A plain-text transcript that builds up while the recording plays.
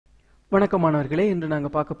வணக்கம் மாணவர்களே, இன்று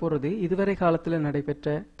நாங்கள் பார்க்க போகிறது இதுவரை காலத்தில்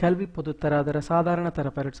நடைபெற்ற கல்வி பொதுத்தராதர சாதாரண தர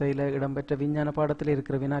பரீட்சையில் இடம்பெற்ற விஞ்ஞான பாடத்தில்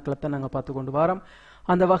இருக்கிற வினாக்களை நாங்கள் பார்த்து கொண்டு வரோம்.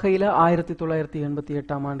 அந்த வகையில்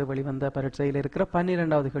 1988ஆம் ஆண்டு வெளிவந்த பரீட்சையில் இருக்கிற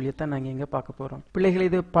 12வது கேள்வியை நாங்கள் இங்கே பார்க்க போகிறோம். பிள்ளைகள்,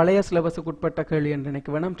 இது பழைய சிலபஸுக்கு உட்பட்ட கேள்வி என்று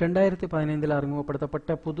நினைக்க வேணும். 2015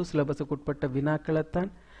 அறிமுகப்படுத்தப்பட்ட புது சிலபஸுக்கு உட்பட்ட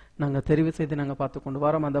வினாக்களைத்தான் நாங்கள் தெரிவு செய்து நாங்கள் பார்த்து கொண்டு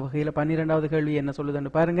வரோம். அந்த வகையில் 12வது கேள்வி என்ன சொல்லுதுன்னு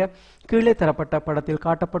பாருங்க. கீழே தரப்பட்ட படத்தில்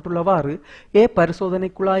காட்டப்பட்டுள்ளவாறு ஏ பரிசோதனை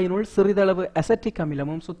குழாயினுள் சிறிதளவு அசெட்டிக்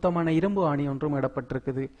அமிலமும் சுத்தமான இரும்பு ஆணி ஒன்றும்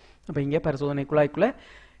இடப்பட்டிருக்குது. அப்போ இங்கே பரிசோதனை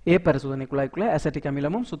குழாய்க்குள்ள அசெட்டிக்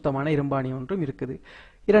அமிலமும் சுத்தமான இரும்பாணி ஒன்றும் இருக்குது.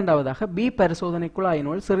 இரண்டாவதாக பி பரிசோதனை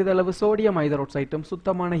குழாயினுள் சிறிதளவு சோடியம் ஹைட்ராக்சைடும்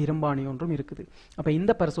சுத்தமான இரும்பாணி ஒன்றும் இருக்குது. அப்போ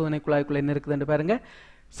இந்த பரிசோதனை குழாய்க்குள்ள என்ன இருக்குதுன்னு பாருங்க.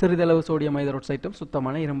 சிறிதளவு சோடியம் ஹைட்ராக்சைடும்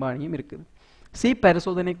சுத்தமான இரும்பாணியும் இருக்குது. சி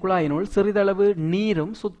பரிசோதனை குழாயினுள் சிறிதளவு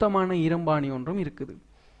நீரும் சுத்தமான இரும்பாணி ஒன்றும் இருக்குது.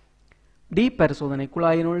 டி பரிசோதனை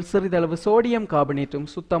குழாயினுள் சிறிதளவு சோடியம் கார்பனேட்டும்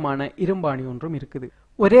சுத்தமான இரும்பாணி ஒன்றும் இருக்குது.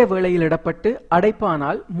 ஒரே வேளையில் இடப்பட்டு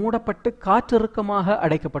அடைப்பானால் மூடப்பட்டு காற்றிறுக்கமாக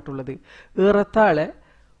அடைக்கப்பட்டுள்ளது. ஏறத்தாழ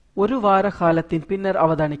ஒரு வார காலத்தின் பின்னர்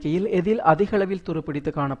அவதானிக்கையில் எதில் அதிகளவில்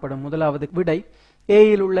துருப்பிடித்து காணப்படும்? முதலாவது விடை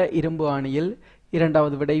ஏயில் உள்ள இரும்பு ஆணியில்,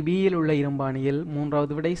 இரண்டாவது விடை பியில் உள்ள இரும்பாணியில்,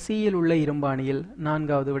 மூன்றாவது விடை சியில் உள்ள இரும்பாணியில்,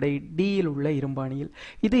 நான்காவது விடை டியில் உள்ள இரும்பாணியில்.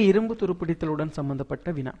 இது இரும்பு துருப்பிடித்தலுடன்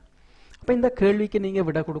சம்பந்தப்பட்ட வினா. அப்போ இந்த கேள்விக்கு நீங்கள்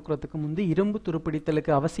விட கொடுக்கறதுக்கு முந்தி இரும்பு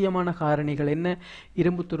துருப்பிடித்தலுக்கு அவசியமான காரணிகள் என்ன,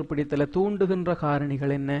 இரும்பு துருப்பிடித்தலை தூண்டுகின்ற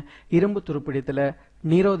காரணிகள் என்ன, இரும்பு துருப்பிடித்தலை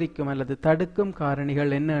நிரோதிக்கும் அல்லது தடுக்கும்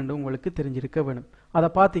காரணிகள் என்னன்னு உங்களுக்கு தெரிஞ்சிருக்க வேணும். அதை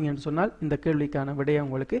பார்த்தீங்கன்னு சொன்னால் இந்த கேள்விக்கான விடையை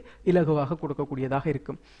உங்களுக்கு இலகுவாக கொடுக்கக்கூடியதாக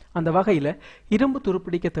இருக்கும். அந்த வகையில் இரும்பு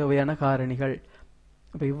துருப்பிடிக்க தேவையான காரணிகள்,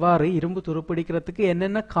 அப்போ இவ்வாறு இரும்பு துருப்பிடிக்கிறதுக்கு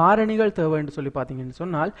என்னென்ன காரணிகள் தேவை என்று சொல்லி பார்த்தீங்கன்னு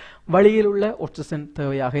சொன்னால் வளியில் உள்ள ஆக்சிஜன்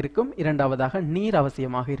தேவையாக இருக்கும். இரண்டாவதாக நீர்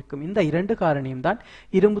அவசியமாக இருக்கும். இந்த இரண்டு காரணியும் தான்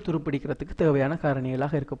இரும்பு துருப்பிடிக்கிறதுக்கு தேவையான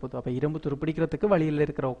காரணிகளாக இருக்க போகுது. அப்போ இரும்பு துருப்பிடிக்கிறதுக்கு வளியில்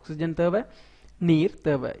இருக்கிற ஆக்சிஜன் தேவை, நீர்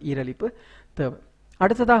தேவை, ஈரலிப்பு தேவை.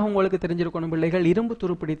 அடுத்ததாக உங்களுக்கு தெரிஞ்சிருக்கணும் பிள்ளைகள், இரும்பு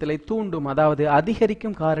துருப்பிடித்தலை தூண்டும் அதாவது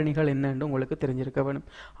அதிகரிக்கும் காரணிகள் என்னன்னு உங்களுக்கு தெரிஞ்சிருக்க வேணும்.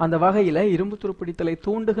 அந்த வகையில் இரும்பு துருப்பிடித்தலை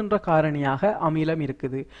தூண்டுகின்ற காரணியாக அமிலம்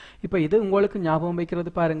இருக்குது. இப்போ இது உங்களுக்கு ஞாபகம்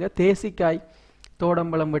வைக்கிறது பாருங்க. தேசிக்காய்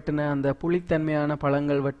தோடம்பழம் வெட்டின அந்த புளித்தன்மையான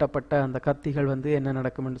பழங்கள் வெட்டப்பட்ட அந்த கத்திகள் என்ன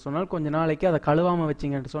நடக்கும் என்று சொன்னால், கொஞ்ச நாளைக்கு அதை கழுவாமல்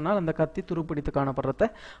வச்சிங்கன்னு சொன்னால் அந்த கத்தி துருப்பிடித்து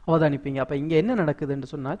காணப்படுறத அவதானிப்பீங்க. அப்போ இங்கே என்ன நடக்குது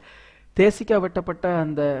என்று சொன்னால், தேசிக்காய் வெட்டப்பட்ட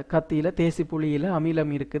அந்த கத்தியில தேசி புளியில அமிலம்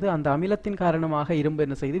இருக்குது. அந்த அமிலத்தின் காரணமாக இரும்பு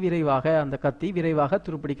என்ன செய்து விரைவாக அந்த கத்தி விரைவாக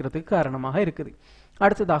துருப்பிடிக்கிறதுக்கு காரணமாக இருக்குது.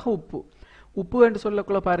 அடுத்ததாக உப்பு என்று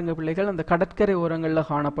சொல்லக்குள்ள பாருங்க பிள்ளைகள், அந்த கடற்கரை ஓரங்களில்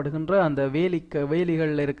காணப்படுகின்ற அந்த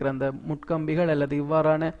வேலிகளில் இருக்கிற அந்த முட்கம்பிகள் அல்லது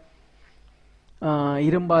இவ்வாறான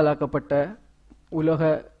இரும்பாலாக்கப்பட்ட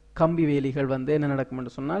உலோக கம்பி வேலிகள் என்ன நடக்கும்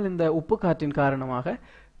என்று சொன்னால், இந்த உப்பு காற்றின் காரணமாக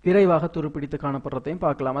விரைவாக துருப்பிடித்து காணப்படுறதையும்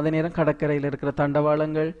பார்க்கலாம். அதே நேரம் கடற்கரையில் இருக்கிற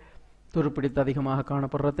தண்டவாளங்கள் துருப்பிடித்து அதிகமாக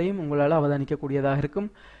காணப்படுறதையும் உங்களால் அவதானிக்கக்கூடியதாக இருக்கும்.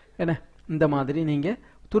 என இந்த மாதிரி நீங்கள்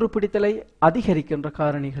துருப்பிடித்தலை அதிகரிக்கின்ற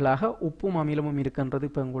காரணிகளாக உப்பும் அமிலமும் இருக்கின்றது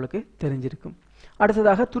இப்போ உங்களுக்கு தெரிஞ்சிருக்கும்.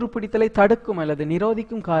 அடுத்ததாக துருப்பிடித்தலை தடுக்கும் அல்லது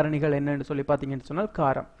நிரோதிக்கும் காரணிகள் என்னன்னு சொல்லி பார்த்தீங்கன்னு சொன்னால்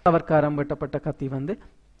காரம். அவர்காரம் வெட்டப்பட்ட கத்தி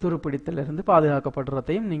துருப்பிடித்தலிருந்து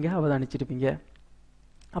பாதுகாக்கப்படுறதையும் நீங்கள் அவதானிச்சிருப்பீங்க.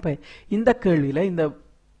 அப்போ இந்த கேள்வியில் இந்த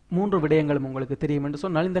 3 விடயங்களும் உங்களுக்கு தெரியும் என்று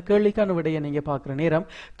சொன்னால், இந்த கேள்விக்கான விடையை நீங்கள் பார்க்குற நேரம்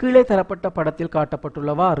கீழே தரப்பட்ட படத்தில்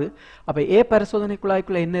காட்டப்பட்டுள்ளவாறு அப்போ ஏ பரிசோதனை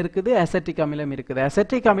குழாய்க்குள்ள என்ன இருக்குது? அசெட்டிக் அமிலம் இருக்குது.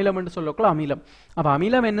 அசெட்டிக் அமிலம் என்று சொல்லக்குள்ள அமிலம். அப்போ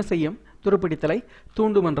அமிலம் என்ன செய்யும்? துருப்பிடித்தலை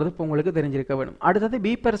தூண்டும்ன்றது இப்போ உங்களுக்கு தெரிஞ்சிருக்க வேணும். அடுத்தது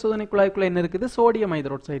பி பரிசோதனை குழாய்க்குள்ள என்ன இருக்குது? Sodium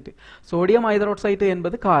hydroxide. சோடியம் ஹைட்ராக்சைடு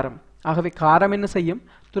என்பது காரம். ஆகவே காரம் என்ன செய்யும்?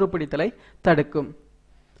 துருப்பிடித்தலை தடுக்கும்.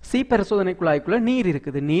 சி பரிசோதனை குழாய்க்குள்ள நீர்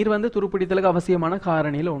இருக்குது. நீர் துருப்பிடித்தலுக்கு அவசியமான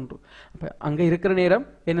காரணியில் ஒன்று. அப்போ அங்கே இருக்கிற நேரம்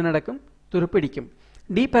என்ன நடக்கும்? துருப்பிடிக்கும்.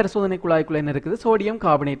 டி பரிசோதனை குழாய்க்குள்ள என்ன இருக்குது? Sodium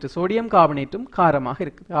carbonate. சோடியம் கார்பனேட்டும் காரமாக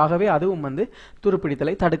இருக்குது. ஆகவே அதுவும்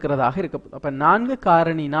துருப்பிடித்தலை தடுக்கிறதாக இருக்க. அப்போ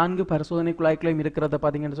 4 பரிசோதனை குழாய்க்குள்ளையும் இருக்கிறத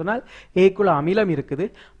பார்த்தீங்கன்னு சொன்னால், ஏக்குள்ள அமிலம் இருக்குது,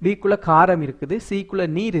 பிக்குள்ள காரம் இருக்குது, சிக்குள்ள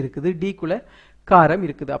நீர் இருக்குது, டிக்குள்ள காரம்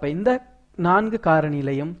இருக்குது. அப்போ இந்த 4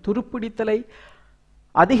 காரணியிலையும் துருப்பிடித்தலை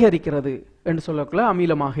அதிகரிக்கிறது என்று சொல்லக்குள்ள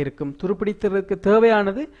அமிலமாக இருக்கும். துருப்பிடித்தலுக்கு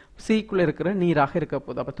தேவையானது சிக்குள்ள இருக்கிற நீராக இருக்க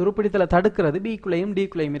போகுது. அப்போ துருப்பிடித்தலை தடுக்கிறது பிக்குள்ளையும்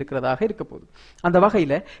டிக்குள்ளையும் இருக்கிறதாக இருக்க போகுது. அந்த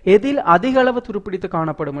வகையில் எதில் அதிக அளவு துருப்பிடித்து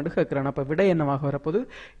காணப்படும் என்று கேட்கிறேன். அப்போ விடை என்னவாக வரப்போகுது?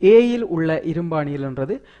 ஏயில் உள்ள இரும்பாணியில்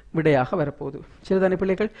என்றது விடையாக வரப்போகுது. சிறுதானி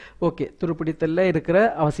பிள்ளைகள், ஓகே. துருப்பிடித்தலில் இருக்கிற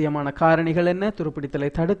அவசியமான காரணிகள் என்ன,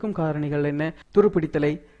 துருப்பிடித்தலை தடுக்கும் காரணிகள் என்ன,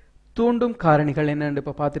 துருப்பிடித்தலை தூண்டும் காரணிகள் என்னன்னு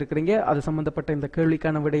இப்போ பார்த்துருக்கிறீங்க. அது சம்பந்தப்பட்ட இந்த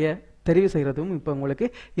கேள்விக்கான விடையை தெரிவு செய்கிறதும் இப்போ உங்களுக்கு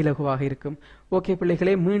இலகுவாக இருக்கும். ஓகே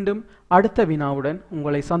பிள்ளைகளே, மீண்டும் அடுத்த வினாவுடன்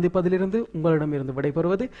உங்களை சந்திப்பதிலிருந்து உங்களிடமிருந்து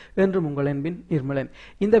விடைபெறுவது என்றும் உங்கள் அன்பின் நிர்மலன்.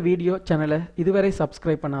 இந்த வீடியோ சேனலை இதுவரை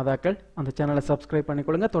சப்ஸ்கிரைப் பண்ணாதாக்கள் அந்த சேனலை சப்ஸ்கிரைப்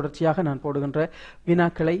பண்ணிக்கொள்ளுங்க. தொடர்ச்சியாக நான் போடுகின்ற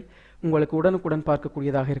வினாக்களை உங்களுக்கு உடனுக்குடன்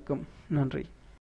பார்க்கக்கூடியதாக இருக்கும். நன்றி.